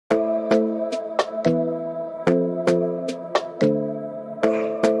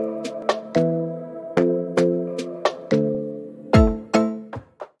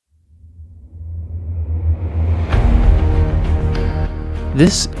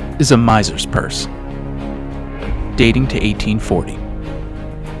This is a miser's purse, dating to 1840.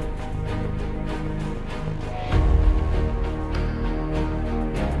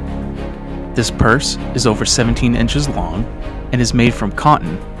 This purse is over 17 inches long and is made from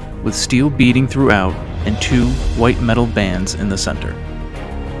cotton with steel beading throughout and two white metal bands in the center.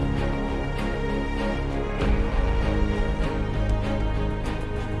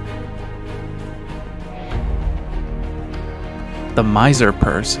 The miser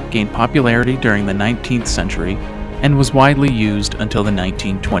purse gained popularity during the 19th century and was widely used until the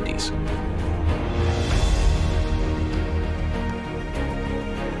 1920s.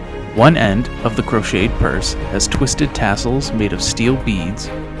 One end of the crocheted purse has twisted tassels made of steel beads,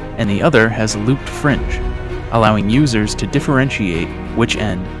 and the other has looped fringe, allowing users to differentiate which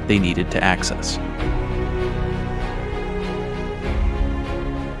end they needed to access.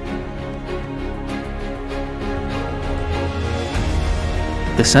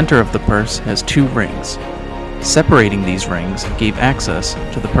 The center of the purse has two rings. Separating these rings gave access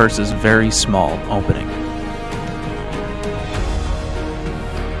to the purse's very small opening.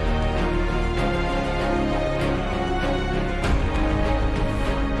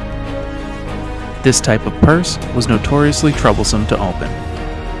 This type of purse was notoriously troublesome to open,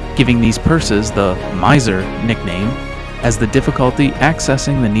 giving these purses the miser nickname, as the difficulty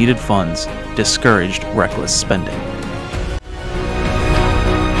accessing the needed funds discouraged reckless spending.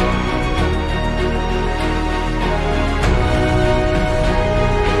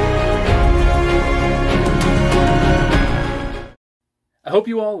 I hope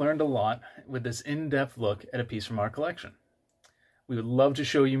you all learned a lot with this in-depth look at a piece from our collection. We would love to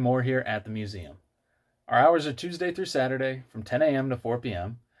show you more here at the museum. Our hours are Tuesday through Saturday from 10 a.m. to 4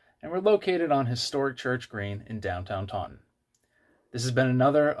 p.m. and we're located on historic Church Green in downtown Taunton. This has been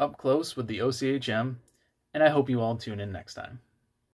another Up Close with the OCHM, and I hope you all tune in next time.